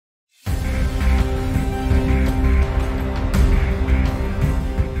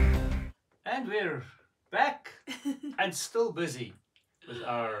we're back and still busy with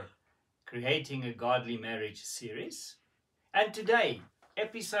our Creating a Godly Marriage series. And today,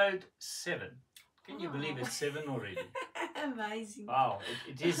 episode 7. Can you believe it's 7 already? Amazing. Wow,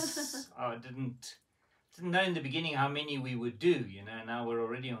 it is. I didn't know in the beginning how many we would do, you know. Now we're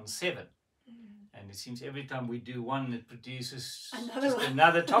already on 7. And it seems every time we do one, it produces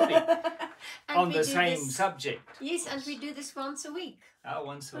another topic on the same subject. Yes, and we do this once a week.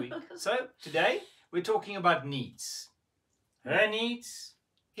 Once a week. So today we're talking about needs. Her needs,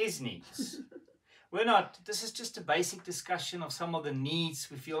 his needs. This is just a basic discussion of some of the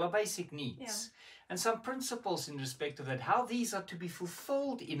needs we feel are basic needs. Yeah. And some principles in respect of that, how these are to be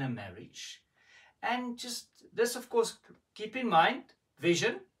fulfilled in a marriage. And just this, of course, keep in mind,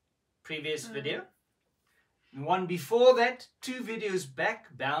 vision. Previous video. One before that, 2 videos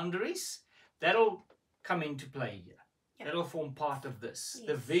back, boundaries. That'll come into play here. Yep. That'll form part of this. Yes.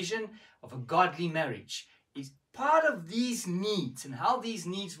 The vision of a godly marriage is part of these needs, and how these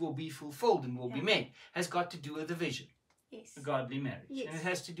needs will be fulfilled and will be met has got to do with the vision. Yes. A godly marriage. Yes. And it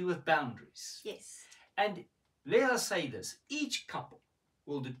has to do with boundaries. Yes. And let us say this, each couple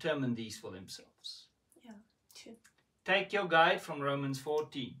will determine these for themselves. Yeah, true. Take your guide from Romans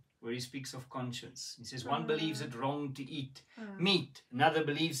 14. Where he speaks of conscience. He says one believes it wrong to eat meat. Another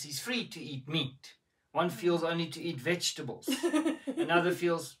believes he's free to eat meat. One feels only to eat vegetables. Another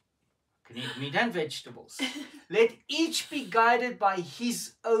feels can eat meat and vegetables. Let each be guided by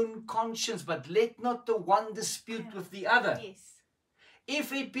his own conscience, but let not the one dispute with the other. Yes.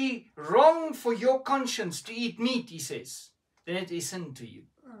 If it be wrong for your conscience to eat meat, he says, then it is sin to you.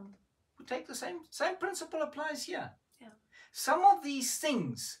 We take the same principle applies here. Yeah. Some of these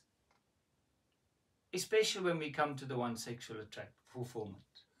things, especially when we come to the one sexual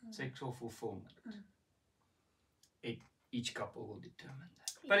fulfillment, sexual fulfillment. Each couple will determine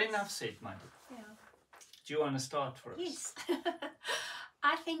that. Yes. But enough said, my dear. Yeah. Do you want to start for us? Yes.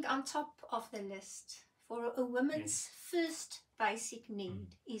 I think on top of the list, for a woman's first basic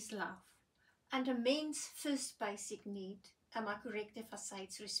need is love. And a man's first basic need, am I correct if I say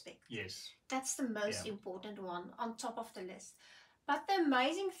it's respect? Yes. That's the most important one on top of the list. But the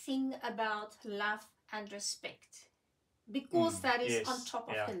amazing thing about love and respect, because that is on top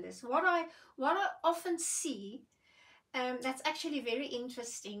of the list, what I often see, that's actually very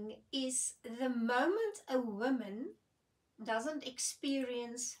interesting, is the moment a woman doesn't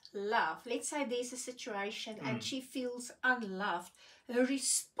experience love, let's say there's a situation and she feels unloved, her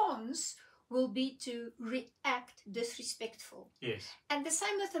response will be to react disrespectful. Yes. And the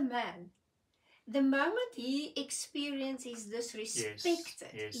same with a man. The moment he experiences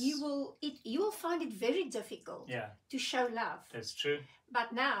disrespected, you will find it very difficult to show love. That's true.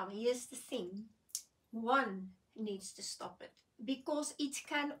 But now, here's the thing. One needs to stop it, because it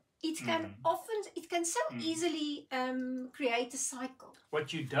can so easily create a cycle.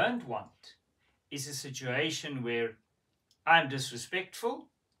 What you don't want is a situation where I'm disrespectful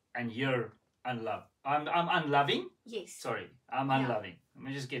and you're unloved. I'm unloving. Yes. Sorry, I'm unloving. Let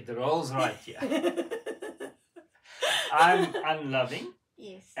me just get the roles right here. I'm unloving.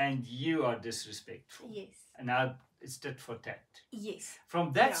 Yes. And you are disrespectful. Yes. And now it's tit for tat. Yes.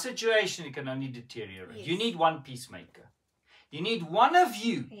 From that situation, it can only deteriorate. Yes. You need one peacemaker. You need one of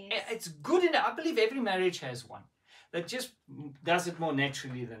you. Yes. It's good enough. I believe every marriage has one that just does it more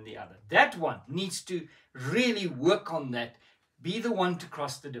naturally than the other. That one needs to really work on that. Be the one to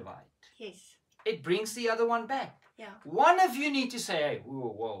cross the divide. Yes. It brings the other one back. Yeah. One of you need to say, hey,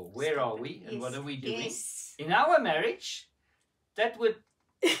 whoa, where are we and what are we doing? Yes. In our marriage, that would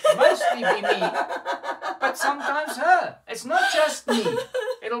mostly be me, but sometimes her. It's not just me.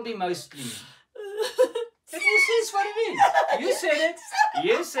 It'll be mostly me. It is what it is. You said it.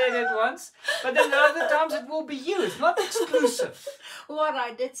 You said it once. But then other times it will be you. It's not exclusive. What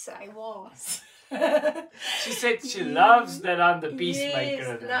I did say was... She said she loves that I'm the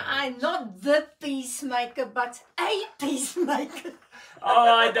peacemaker. Yes, no, I'm not the peacemaker, but a peacemaker. Oh,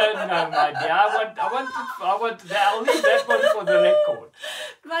 I don't know, my dear. I'll leave that one for the record.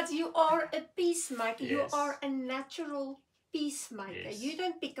 But you are a peacemaker. Yes. You are a natural peacemaker. Yes. You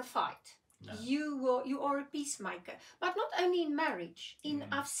don't pick a fight. No. You are a peacemaker. But not only in marriage.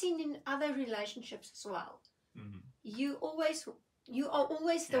 I've seen in other relationships as well. You are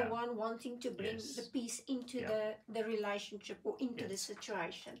always the one wanting to bring the peace into the relationship or into the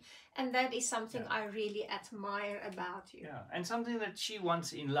situation. And that is something I really admire about you. Yeah, and something that she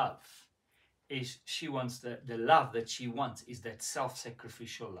wants in love is she wants the love that she wants is that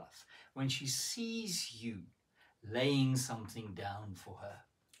self-sacrificial love. When she sees you laying something down for her,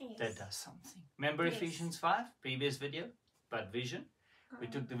 that does something. Remember Ephesians 5, previous video about vision? We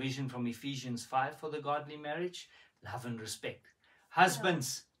took the vision from Ephesians 5 for the godly marriage. Love and respect.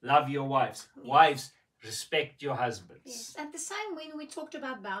 Husbands, love your wives. Yes. Wives, respect your husbands. Yes. And the same when we talked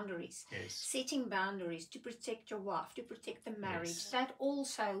about boundaries. Yes. Setting boundaries to protect your wife, to protect the marriage. Yes. That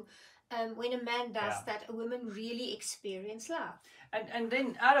also, when a man does that, a woman really experiences love. And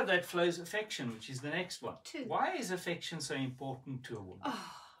then out of that flows affection, which is the next one. Too. Why is affection so important to a woman?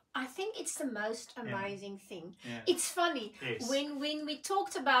 Oh, I think it's the most amazing thing. Yeah. It's funny, yes. when we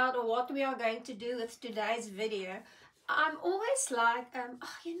talked about what we are going to do with today's video, I'm always like,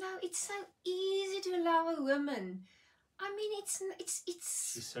 you know, it's so easy to love a woman. I mean, it's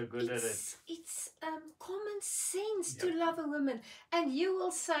she's so good at it. It's common sense to love a woman. And you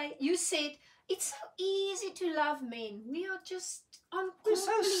will say, you said, it's so easy to love men. We are just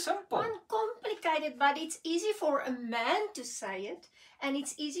so simple, uncomplicated, but it's easy for a man to say it, and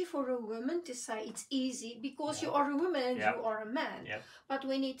it's easy for a woman to say it's easy because you are a woman and you are a man. But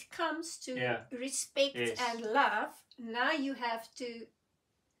when it comes to respect and love, now you have to.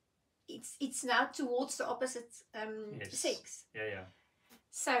 It's now towards the opposite sex.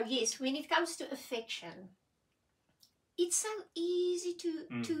 So yes, when it comes to affection, it's so easy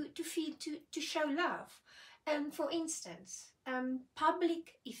to feel to show love. For instance,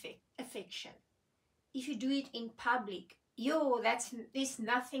 public affection. If you do it in public, there's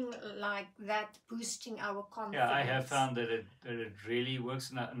nothing like that boosting our confidence. Yeah, I have found that it really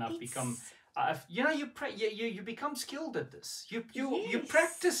works, and I've become. You become skilled at this. You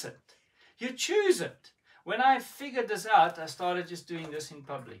practice it. You choose it. When I figured this out, I started just doing this in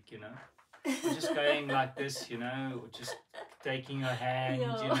public. You know, or just going like this. You know, or just taking her hand. You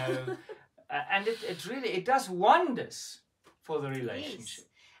know. And it really does wonders for the relationship.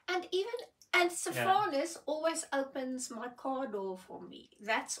 Yes. And Stephanus always opens my car door for me.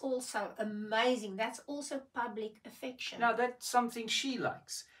 That's also amazing. That's also public affection. Now that's something she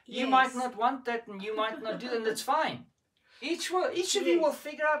likes. You might not want that, and you might not do it, and it's fine. Each of you will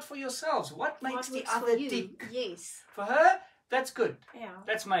figure out for yourselves what makes the other tick. Yes. For her, that's good. Yeah.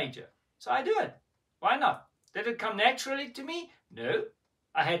 That's major. So I do it. Why not? Did it come naturally to me? No.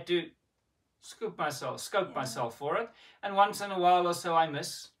 I had to scope myself for it, and once in a while or so I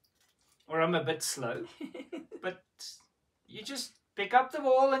miss, or I'm a bit slow, but you just pick up the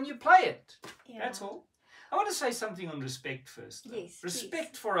ball and you play it. That's all. I want to say something on respect first. Yes,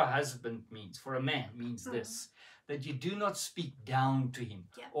 respect for a husband for a man means this, that you do not speak down to him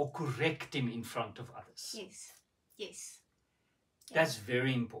or correct him in front of others. Yes. That's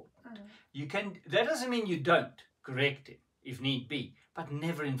very important. That doesn't mean you don't correct him if need be, but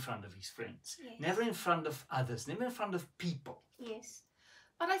never in front of his friends, never in front of others, never in front of people. Yes,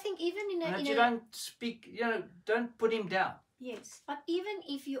 but I think even don't speak, don't put him down. Yes, but even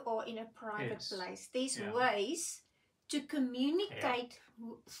if you are in a private place, there's ways to communicate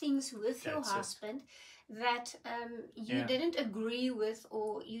things with your husband that you didn't agree with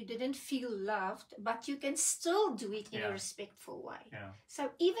or you didn't feel loved, but you can still do it in a respectful way.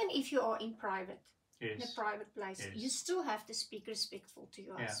 So even if you are in private, in a private place, you still have to speak respectful to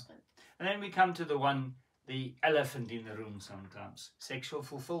your husband. And then we come to the elephant in the room sometimes, sexual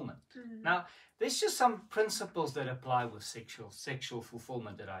fulfillment. Now, there's just some principles that apply with sexual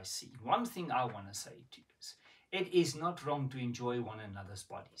fulfillment that I see. One thing I want to say to you is, it is not wrong to enjoy one another's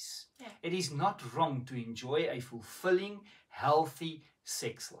bodies. It is not wrong to enjoy a fulfilling, healthy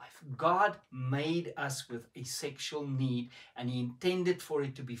sex life. God made us with a sexual need, and He intended for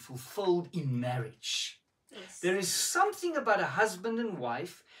it to be fulfilled in marriage. There is something about a husband and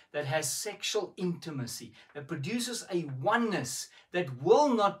wife that has sexual intimacy, that produces a oneness that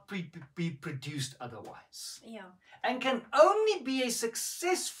will not be produced otherwise. And can only be a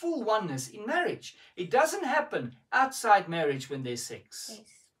successful oneness in marriage. It doesn't happen outside marriage when there's sex.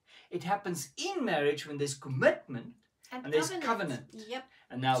 It happens in marriage when there's commitment and there's covenant.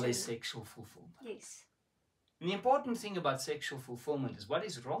 And now there's sexual fulfillment. And the important thing about sexual fulfillment is what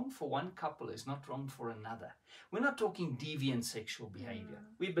is wrong for one couple is not wrong for another. We're not talking deviant sexual behavior.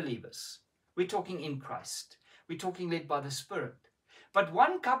 We're believers. We're talking in Christ. We're talking led by the Spirit. But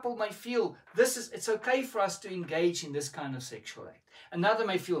one couple may feel it's okay for us to engage in this kind of sexual act. Another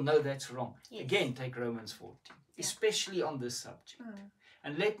may feel, no, that's wrong. Again, take Romans 14, especially on this subject.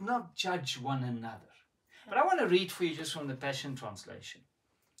 And let not judge one another. But I want to read for you just from the Passion Translation.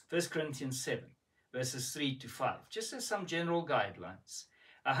 1 Corinthians 7. Verses 3 to 5, just as some general guidelines.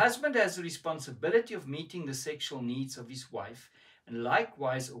 A husband has the responsibility of meeting the sexual needs of his wife, and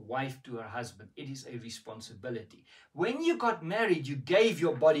likewise a wife to her husband. It is a responsibility. When you got married, you gave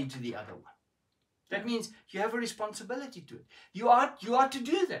your body to the other one. That means you have a responsibility to it. You are to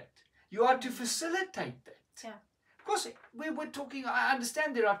do that. You are to facilitate that. Of Because we were talking, I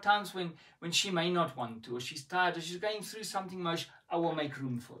understand there are times when she may not want to, or she's tired, or she's going through something emotional. I will make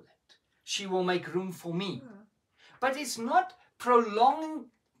room for that. She will make room for me. But it's not prolonged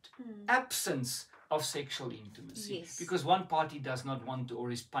absence of sexual intimacy. Yes. Because one party does not want to,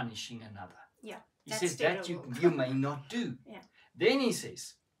 or is punishing another. Yeah. He says that you may not do. Then he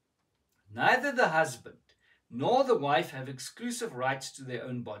says, neither the husband nor the wife have exclusive rights to their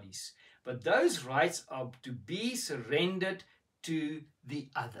own bodies, but those rights are to be surrendered to the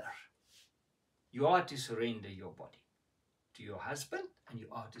other. You are to surrender your body to your husband, and you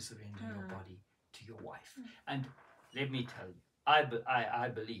are to surrender your body to your wife. And let me tell you,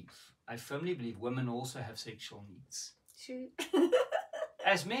 I firmly believe women also have sexual needs. True.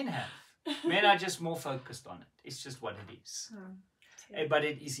 As men have. Men are just more focused on it. It's just what it is. But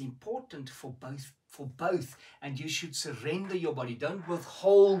it is important for both, and you should surrender your body. Don't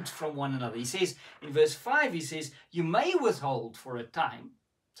withhold from one another. He says in verse 5, he says, you may withhold for a time,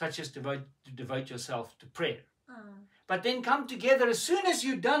 such as to devote yourself to prayer. But then come together as soon as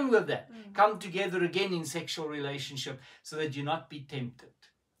you're done with that. Come together again in sexual relationship, so that you not be tempted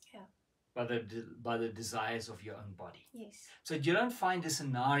by the desires of your own body. Yes. So you don't find a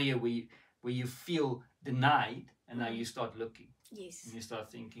scenario where you feel denied, and now you start looking. Yes. And you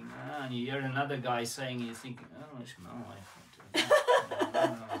start thinking, and you hear another guy saying, and you're thinking, oh, it's my wife.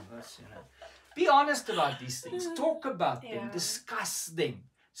 No, Be honest about these things. Talk about them. Discuss them.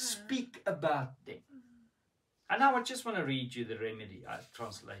 Speak about them. And now I just want to read you the Remedy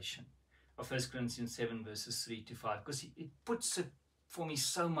translation of 1 Corinthians 7 verses 3 to 5, because it puts it for me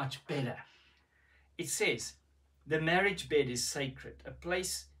so much better. It says, the marriage bed is sacred, a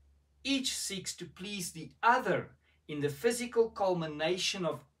place each seeks to please the other in the physical culmination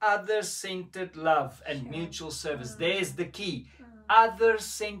of other-centered love and mutual service. There's the key.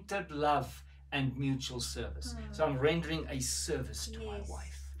 Other-centered love and mutual service. So I'm rendering a service to my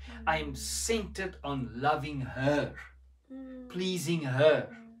wife. I am centered on loving her, pleasing her,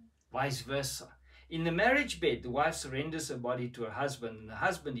 vice versa. In the marriage bed, the wife surrenders her body to her husband, and the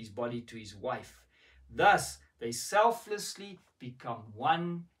husband his body to his wife. Thus, they selflessly become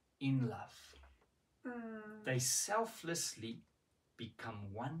one in love. They selflessly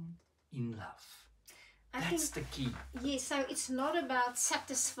become one in love. That's the key. Yes, so it's not about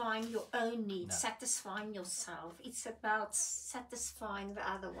satisfying your own needs, satisfying yourself. It's about satisfying the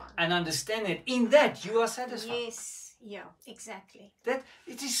other one. And understand that in that you are satisfied. Yes, yeah, exactly. That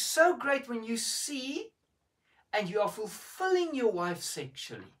it is so great when you see and you are fulfilling your wife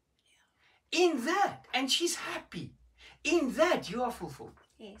sexually. In that, and she's happy. In that you are fulfilled.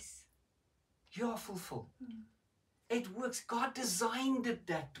 Yes. You are fulfilled. It works. God designed it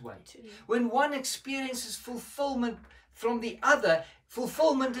that way. When one experiences fulfillment from the other,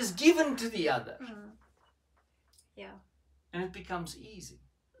 fulfillment is given to the other. Yeah. And it becomes easy.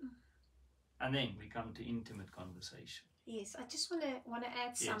 And then we come to intimate conversation. Yes, I just want to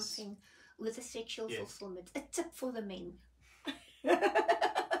add something with the sexual fulfillment. A tip for the men.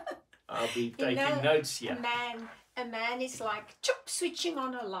 I'll be taking notes here. A man is like switching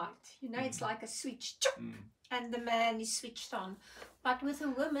on a light. It's like a switch. And the man is switched on. But with a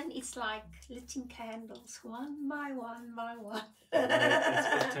woman, it's like lighting candles, one by one by one.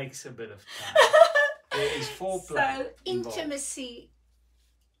 It takes a bit of time. There is foreplay. So intimacy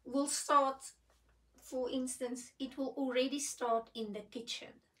will start, for instance, it will already start in the kitchen.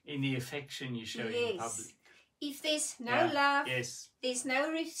 In the affection you show in public. If there's no love, there's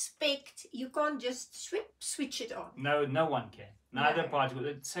no respect, you can't just switch it on. No one can. Neither party.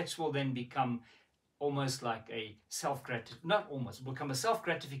 Sex will then become almost like a become a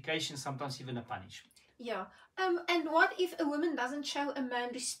self-gratification, sometimes even a punishment. Yeah. And what if a woman doesn't show a man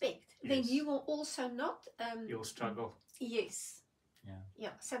respect? Then you will also not... you'll struggle. Yes.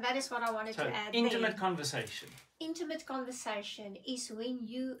 Yeah. So that is what I wanted to add. Intimate conversation. Intimate conversation is when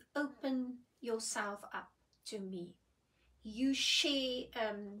you open yourself up to me. You share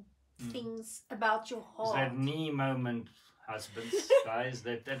things about your heart. It's that knee moment, husbands, guys,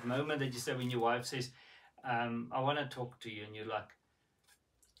 that moment that you say when your wife says, I want to talk to you, and you're like,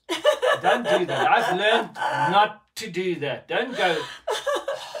 don't do that. I've learned not to do that. Don't go.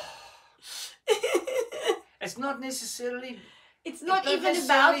 It's not necessarily... It's not even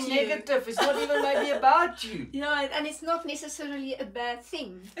about you. Negative. It's not even maybe about you. Yeah, and it's not necessarily a bad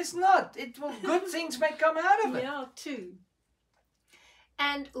thing. It's not. Good things may come out of it. Yeah, too.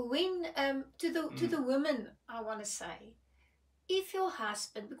 And when to the women, I want to say, if your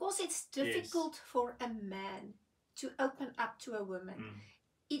husband, because it's difficult for a man to open up to a woman.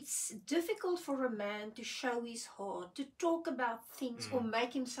 it's difficult for a man to show his heart, to talk about things or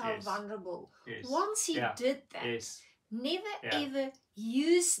make himself vulnerable. Once he did that, never ever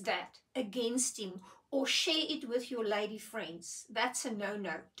use that against him or share it with your lady friends. That's a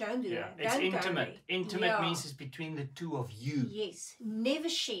no-no. Don't do that. It's Don't intimate. Intimate means it's between the two of you. Yes, never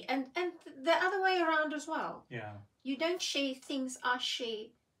share. And the other way around as well. Yeah. You don't share things I share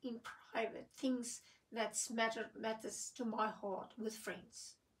in private, things that matters to my heart with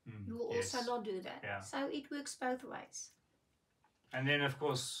friends. You will also not do that. Yeah. So it works both ways. And then, of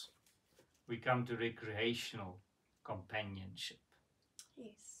course, we come to recreational companionship.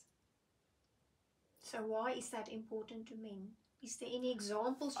 Yes. So why is that important to men? Is there any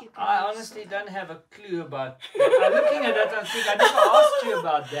examples you can I honestly don't have a clue about that. I'm looking at that and think I never asked you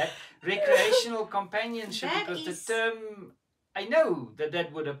about that. Recreational companionship, because the term, I know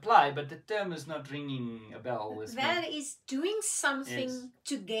that would apply, but the term is not ringing a bell with me. That is doing something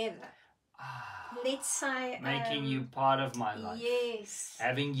together. Let's say making you part of my life. Yes.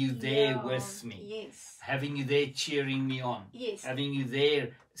 Having you there with me. Yes. Having you there cheering me on. Yes. Having you there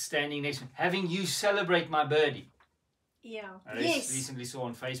standing next to me. Having you celebrate my birdie. Yeah. I recently saw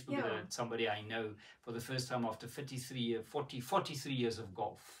on Facebook that somebody I know for the first time after 43 years of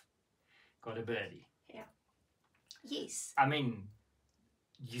golf got a birdie. Yeah. Yes. I mean,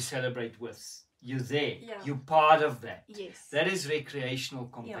 you celebrate with. You're there. Yeah. You're part of that. Yes. That is recreational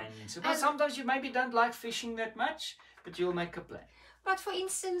companionship. But sometimes you maybe don't like fishing that much, but you'll make a plan. But for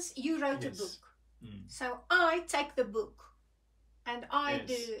instance, you wrote a book. So I take the book and I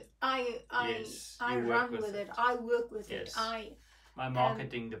run with it. I work with it. My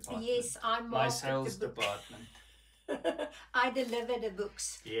marketing department. Yes, I my sales department. I deliver the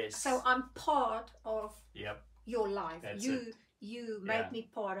books. Yes. So I'm part of your life. You make me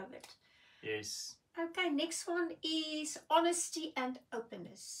part of it. Yes. Okay, next one is honesty and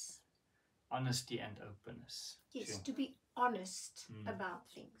openness. Honesty and openness. Yes, to be honest about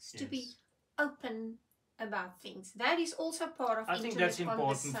things. To be open about things. That is also part of I think that's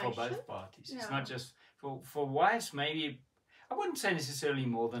important for both parties. It's not just for wives, maybe, I wouldn't say necessarily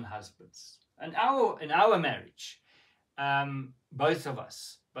more than husbands. In our marriage, both of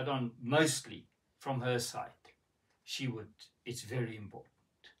us, but mostly from her side, it's very important.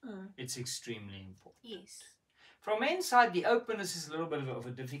 It's extremely important. Yes. From men's side, the openness is a little bit of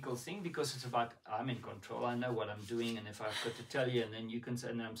a difficult thing because it's about, I'm in control, I know what I'm doing, and if I've got to tell you, and then you can say,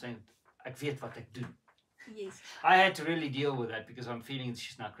 and I'm saying, ek weet wat ek doen. Yes. I had to really deal with that because I'm feeling that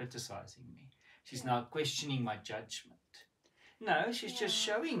she's now criticizing me. She's now questioning my judgment. No, she's just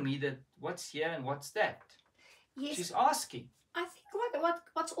showing me that what's here and what's that. Yes. She's asking. I think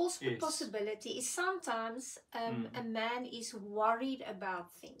what's also a possibility is sometimes a man is worried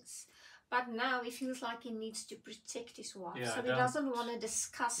about things, but now he feels like he needs to protect his wife, so he doesn't want to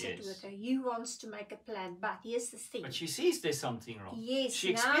discuss it with her. He wants to make a plan, but here's the thing. But she sees there's something wrong. Yes, she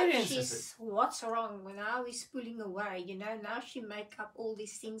experiences it. What's wrong? Now he's pulling away, now she make up all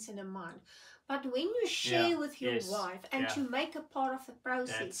these things in her mind. But when you share with your wife and you make a part of the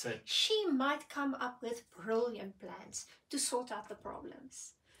process, she might come up with brilliant plans to sort out the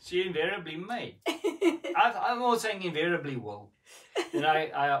problems. She invariably may. I'm not saying invariably will. And I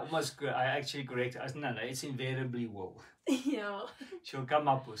actually correct her. No, it's invariably will. Yeah. She'll come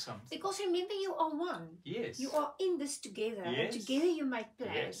up with something. Because remember, you are one. Yes. You are in this together. Yes. And together you make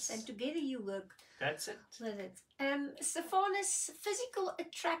plans. And together you work. That's it. With it. Stephanus, physical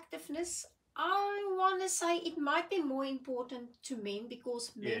attractiveness. I want to say it might be more important to men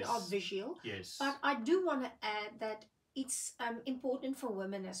because men are visual. Yes. But I do want to add that it's important for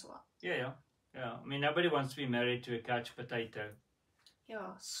women as well. Yeah. I mean, nobody wants to be married to a couch potato.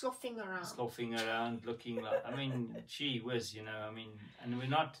 Yeah, sloughing around, looking like, I mean, gee whiz, I mean, and we're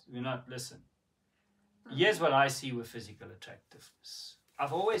not, listen. Here's what I see with physical attractiveness.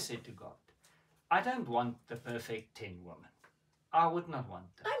 I've always said to God, I don't want the perfect 10 woman. I would not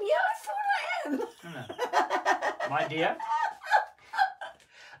want that. I thought I am. No. My dear,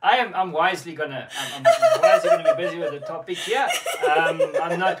 I'm wisely gonna be busy with the topic here.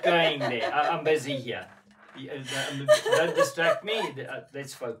 I'm not going there. I'm busy here. Don't distract me.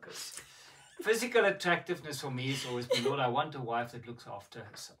 Let's focus. Physical attractiveness for me has always been, Lord, I want a wife that looks after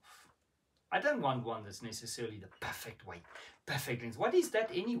herself. I don't want one that's necessarily the perfect weight, perfect length. What is that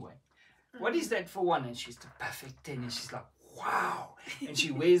anyway? What is that for one? And she's the perfect 10, and she's like, wow. And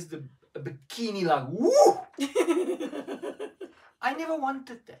she wears a bikini like, woo. I never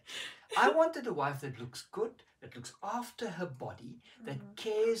wanted that. I wanted a wife that looks good, that looks after her body, that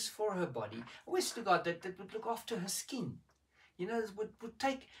cares for her body. I wish to God that would look after her skin.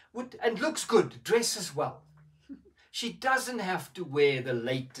 Would and looks good, dresses well. She doesn't have to wear the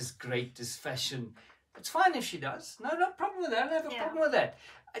latest, greatest fashion. It's fine if she does. No problem with that. I don't have a problem with that.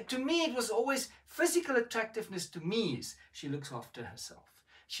 To me, it was always physical attractiveness. To me is she looks after herself.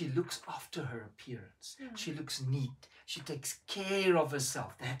 She looks after her appearance. She looks neat. She takes care of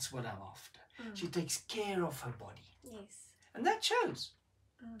herself. That's what I'm after. She takes care of her body. Yes. And that shows.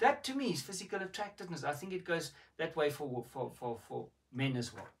 That to me is physical attractiveness. I think it goes that way for men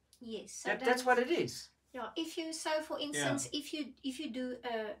as well. Yes. So that's what it is. Yeah. For instance, if you do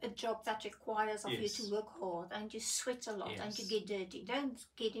a job that requires of you to work hard and you sweat a lot and you get dirty, don't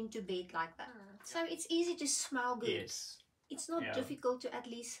get into bed like that. So it's easy to smell good. Yes. It's not difficult to at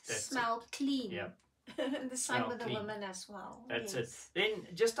least smell clean. Yeah. The same with the women as well. That's it. Then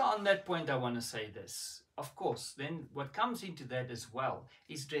just on that point, I want to say this. Of course, then what comes into that as well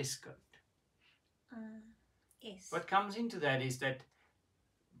is dress code. Yes. What comes into that is that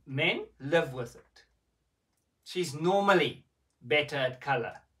men live with it. She's normally better at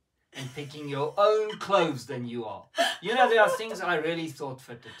colour and picking your own clothes than you are. You know, there are things I really thought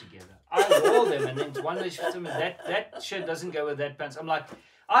fitted together. I wore them, and then one day she said, that shirt doesn't go with that pants. I'm like,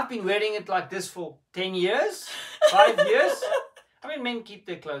 I've been wearing it like this for 10 years, 5 years. I mean, men keep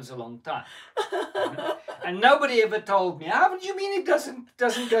their clothes a long time. And nobody ever told me, how do you mean it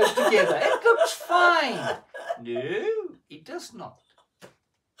doesn't go together? It looks fine. No, it does not.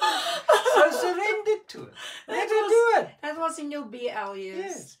 So surrender to it. Let her do it. That was in your BL years.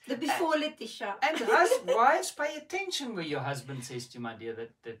 Yes. The before Laetitia. And wives, pay attention where your husband says to you, my dear,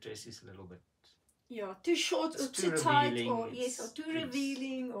 that dress is a little bit... Yeah, too short or too tight, or too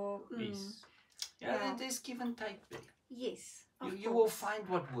revealing, or... There's give and take there. Yes. You will find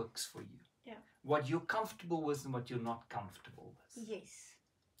what works for you. Yeah. What you're comfortable with and what you're not comfortable with. Yes.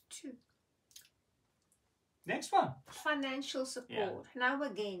 True. Next one. Financial support. Now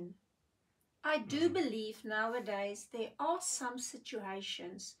again, I do believe nowadays there are some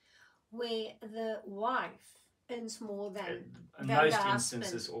situations where the wife earns more than most the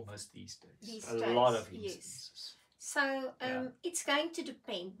instances, husband. Almost these days. A lot of instances. Yes. So it's going to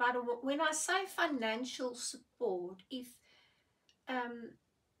depend. But when I say financial support, if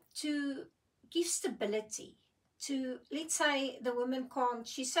to give stability to, let's say the woman can't,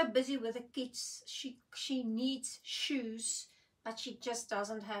 she's so busy with the kids, she needs shoes, but she just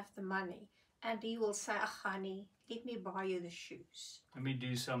doesn't have the money. And he will say, honey, let me buy you the shoes. Let me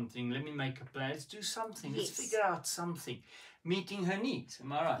do something. Let me make a plan. Let's do something. Yes. Let's figure out something. Meeting her needs.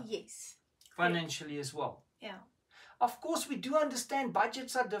 Am I right? Yes. Financially as well. Yeah. Of course, we do understand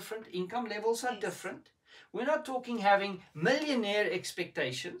budgets are different. Income levels are different. We're not talking having millionaire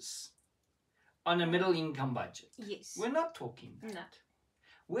expectations on a middle income budget. Yes. We're not talking that. No.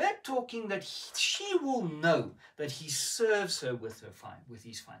 We're talking that she will know that he serves her with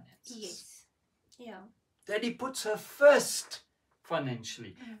his finances. Yes. Yeah. That he puts her first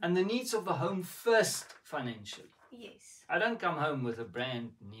financially and the needs of the home first financially. Yes. I don't come home with a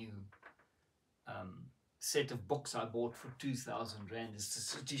brand new set of books I bought for 2,000 Rand.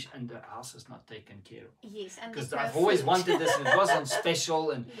 And the house is not taken care of. Yes. Because I've always wanted this and it wasn't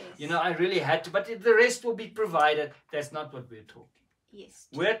special and you know, I really had to, but the rest will be provided. That's not what we're talking. Yes.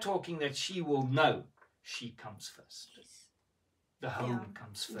 We're talking that she will know she comes first. Yes. The home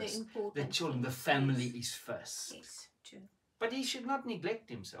comes first. The children, the family is first. Yes, true. But he should not neglect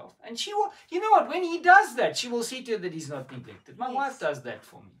himself. And she will, you know what, when he does that, she will see to it that he's not neglected. My wife does that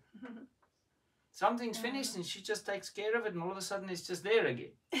for me. Something's finished and she just takes care of it and all of a sudden it's just there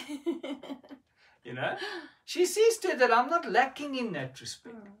again. You know? She sees to it that I'm not lacking in that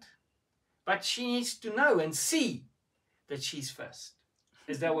respect. But she needs to know and see that she's first.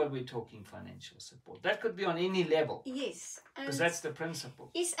 Is that what we're talking financial support? That could be on any level. Yes. Because that's the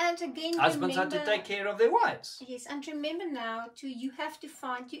principle. Yes, and again, husbands have to take care of their wives. Yes, and remember now, you have to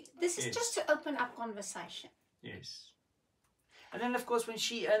find, this is just to open up conversation. Yes. And then, of course, when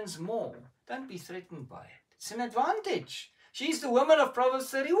she earns more, don't be threatened by it. It's an advantage. She's the woman of Proverbs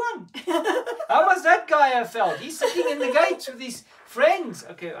 31. How was that guy I felt? He's sitting in the gates with his friends.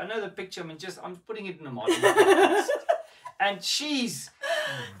 Okay, I know the picture. I'm putting it in a modern context. And she's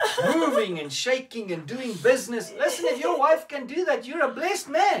moving and shaking and doing business. Listen, if your wife can do that, you're a blessed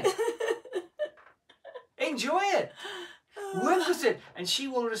man. Enjoy it. Work with it. And she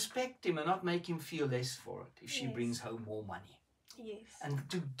will respect him and not make him feel less for it if she brings home more money. Yes. And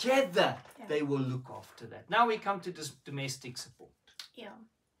together they will look after that. Now we come to this domestic support. Yeah.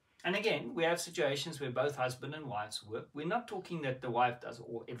 And again, we have situations where both husband and wives work. We're not talking that the wife does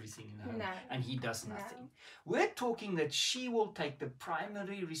everything in the home and he does nothing. We're talking that she will take the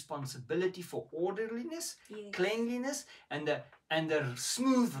primary responsibility for orderliness, cleanliness, and the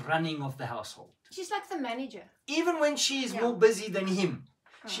smooth running of the household. She's like the manager. Even when she is more busy than him,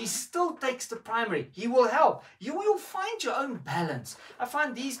 she still takes the primary. He will help. You will find your own balance. I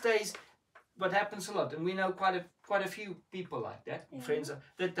find these days what happens a lot, and we know quite a few people like that, friends,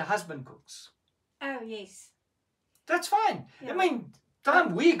 that the husband cooks. Oh, yes. That's fine. Yeah. I mean,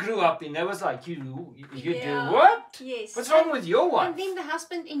 time we grew up in, there was like, you do what? Yes. What's wrong with your wife? And then the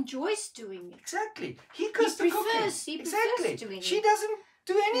husband enjoys doing it. Exactly. He prefers doing it. She doesn't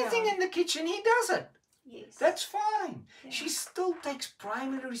do anything in the kitchen. He does it. Yes. That's fine. Yeah. She still takes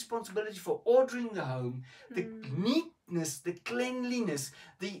primary responsibility for ordering the home, the neatness, the cleanliness,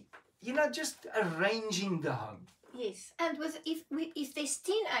 the, just arranging the home. Yes, and if there's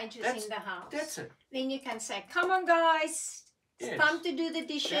teenagers in the house, that's it. Then you can say, "Come on, guys, it's time to do the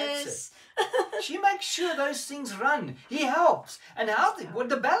dishes." She makes sure those things run. He helps, and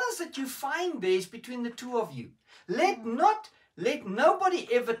the balance that you find there is between the two of you. Let nobody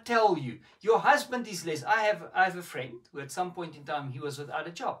ever tell you your husband is less. I have a friend who at some point in time he was without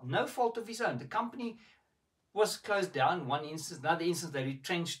a job, no fault of his own. The company was closed down. One instance, another instance, they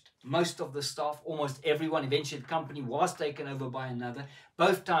retrenched most of the staff, almost everyone. Eventually, the company was taken over by another.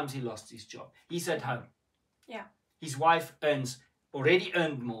 Both times he lost his job. He's at home. Yeah. His wife already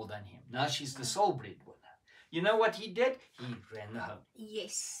earned more than him. Now she's the sole breadwinner. You know what he did? He ran the home.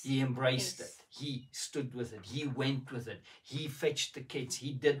 Yes. He embraced it. He stood with it. He went with it. He fetched the kids.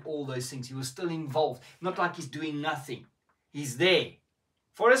 He did all those things. He was still involved. Not like he's doing nothing. He's there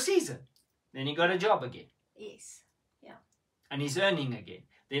for a season. Then he got a job again. Yes. Yeah. And he's earning again.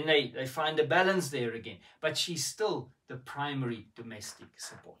 Then they find a balance there again. But she's still the primary domestic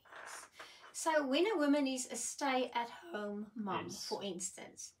support. So when a woman is a stay-at-home mom, for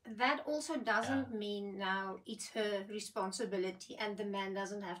instance, that also doesn't mean now it's her responsibility and the man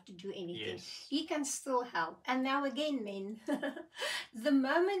doesn't have to do anything. Yes. He can still help. And now again, men, the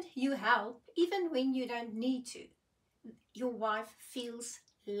moment you help, even when you don't need to, your wife feels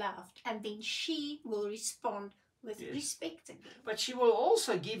loved, and then she will respond with respect again. But she will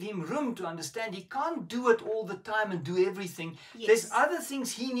also give him room to understand he can't do it all the time and do everything. Yes. There's other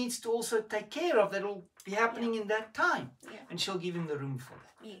things he needs to also take care of that will be happening in that time. Yeah. And she'll give him the room for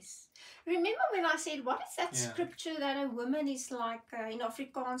that. Yes. Remember when I said, what is that scripture that a woman is like, in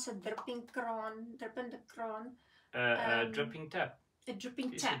Afrikaans, a drippende kraan? Dripping tap. A dripping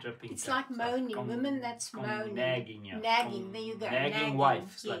tap. It's tap. like moaning. Women that's moaning. Nagging, Nagging, there you go. Nagging wife.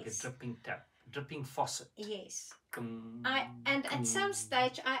 It's like a dripping tap. Dripping faucet. Yes. And at some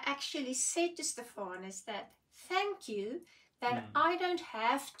stage I actually said to Stephanus that, thank you that I don't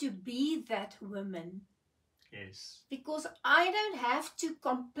have to be that woman. Yes. Because I don't have to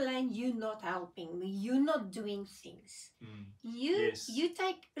complain you not helping me, you not doing things. You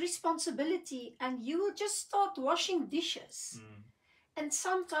take responsibility and you will just start washing dishes. And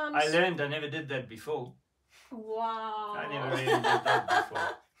sometimes... I learned I never did that before. Wow. I never really did that before.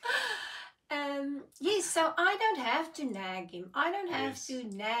 Yes, so I don't have to nag him. I don't have to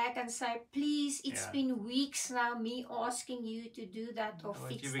nag and say, please, it's been weeks now, me asking you to do that or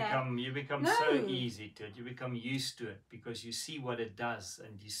fix that. You become so easy to it. You become used to it because you see what it does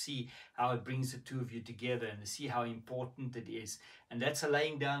and you see how it brings the two of you together and you see how important it is. And that's a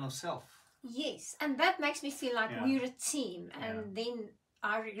laying down of self. Yes, and that makes me feel like we're a team, and then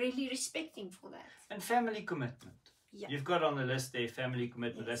I really respect him for that. And family commitment. Yeah. You've got on the list there family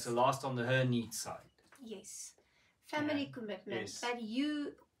commitment. That's the last on the her needs side. Yes. Family commitment. That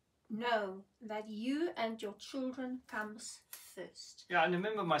you know that you and your children comes first. Yeah, and I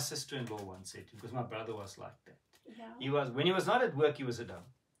remember my sister-in-law once said, because my brother was like that. Yeah. When he was not at work, he was at home.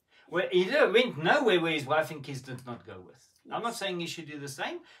 Where he went nowhere where his wife and kids did not go with. Yes. I'm not saying he should do the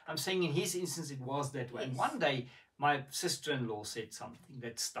same. I'm saying in his instance it was that way. Yes. And one day my sister-in-law said something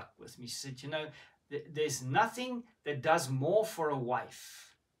that stuck with me. She said, you know, there's nothing that does more for a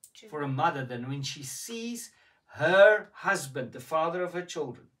wife, for a mother, than when she sees her husband, the father of her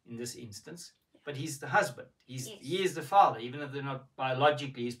children in this instance, but he's the husband. He is the father, even if they're not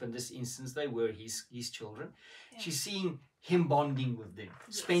biologically his, but in this instance they were his children. Yeah. She's seeing him bonding with them,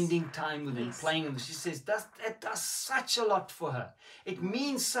 spending time with them, playing with them. She says that does such a lot for her. It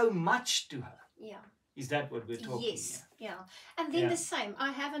means so much to her. Yeah. Is that what we're talking about? Yes, And then the same.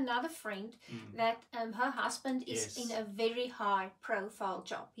 I have another friend that her husband is in a very high profile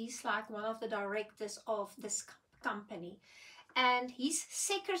job. He's like one of the directors of this company. And his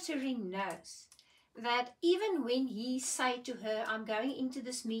secretary knows that even when he say to her, I'm going into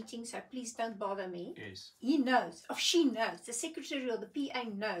this meeting, so please don't bother me. Yes. He knows, or she knows, the secretary or the PA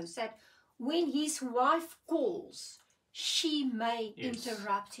knows that when his wife calls, she may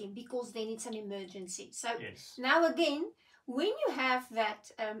interrupt him because then it's an emergency. So now again, when you have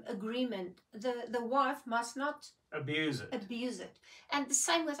that agreement, the wife must not abuse it. And the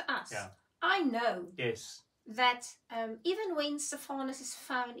same with us. Yeah. I know Yes. that even when Stephanus'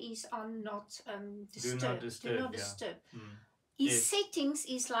 phone is on not disturb, do not disturb, his settings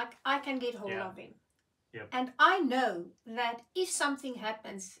is like I can get hold of him. Yep. And I know that if something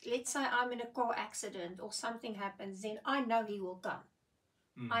happens, let's say I'm in a car accident or something happens, then I know he will come.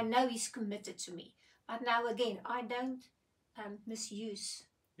 I know he's committed to me. But now again, I don't misuse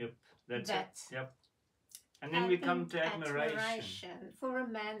that's that. It. Yep. And then we come to admiration. For a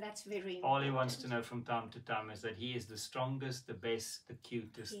man, that's very important. All he wants to know from time to time is that he is the strongest, the best, the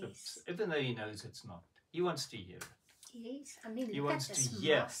cutest, even though he knows it's not. He wants to hear it. Yes, I mean, he wants to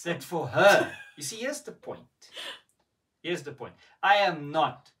hear that for her. You see, here's the point. Here's the point. I am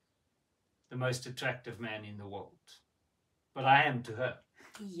not the most attractive man in the world, but I am to her.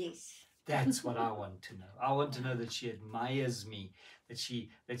 Yes. That's what I want to know. I want to know that she admires me, that she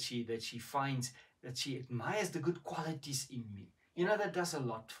finds that she admires the good qualities in me. You know, that does a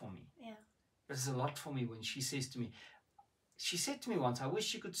lot for me. Yeah. That does a lot for me when she says to me, she said to me once, I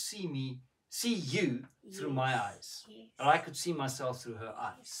wish you could see you through my eyes. Yes. Or I could see myself through her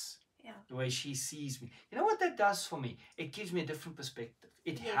eyes. Yeah. The way she sees me. You know what that does for me? It gives me a different perspective.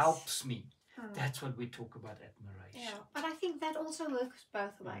 It helps me. That's what we talk about, admiration. Yeah, but I think that also works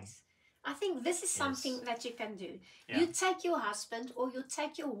both ways. I think this is something that you can do. Yeah. You take your husband or you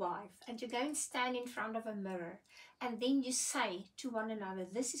take your wife and you go and stand in front of a mirror and then you say to one another,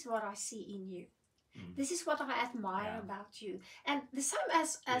 this is what I see in you. This is what I admire about you. And the same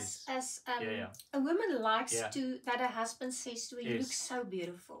as a woman likes to, that her husband says to her, you look so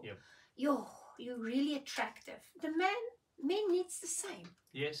beautiful. Yep. You're really attractive. The men needs the same.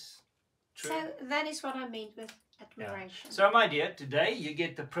 Yes. True. So that is what I meant with admiration. Yeah. So my dear, today you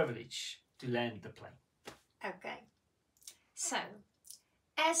get the privilege to land the plane. Okay. So,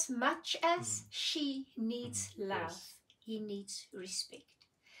 as much as she needs love, he needs respect.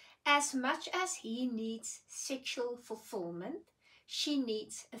 As much as he needs sexual fulfillment, she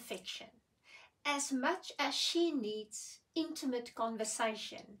needs affection. As much as she needs intimate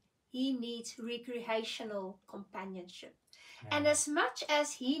conversation, he needs recreational companionship. And as much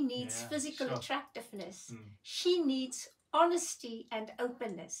as he needs physical attractiveness, she needs honesty and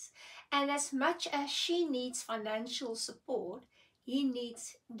openness. And as much as she needs financial support, he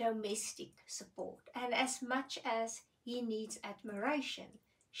needs domestic support. And as much as he needs admiration,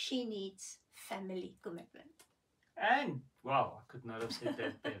 she needs family commitment. And, wow, I could not have said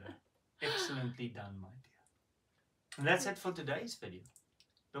that better. Excellently done, my dear. And that's it for today's video.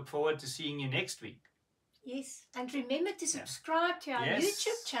 Look forward to seeing you next week. Yes, and remember to subscribe to our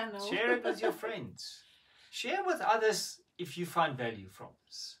YouTube channel. Share it with your friends. Share with others if you find value from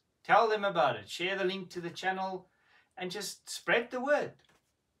this. Tell them about it. Share the link to the channel and just spread the word.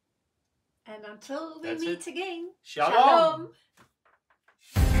 And until we meet again, Shalom.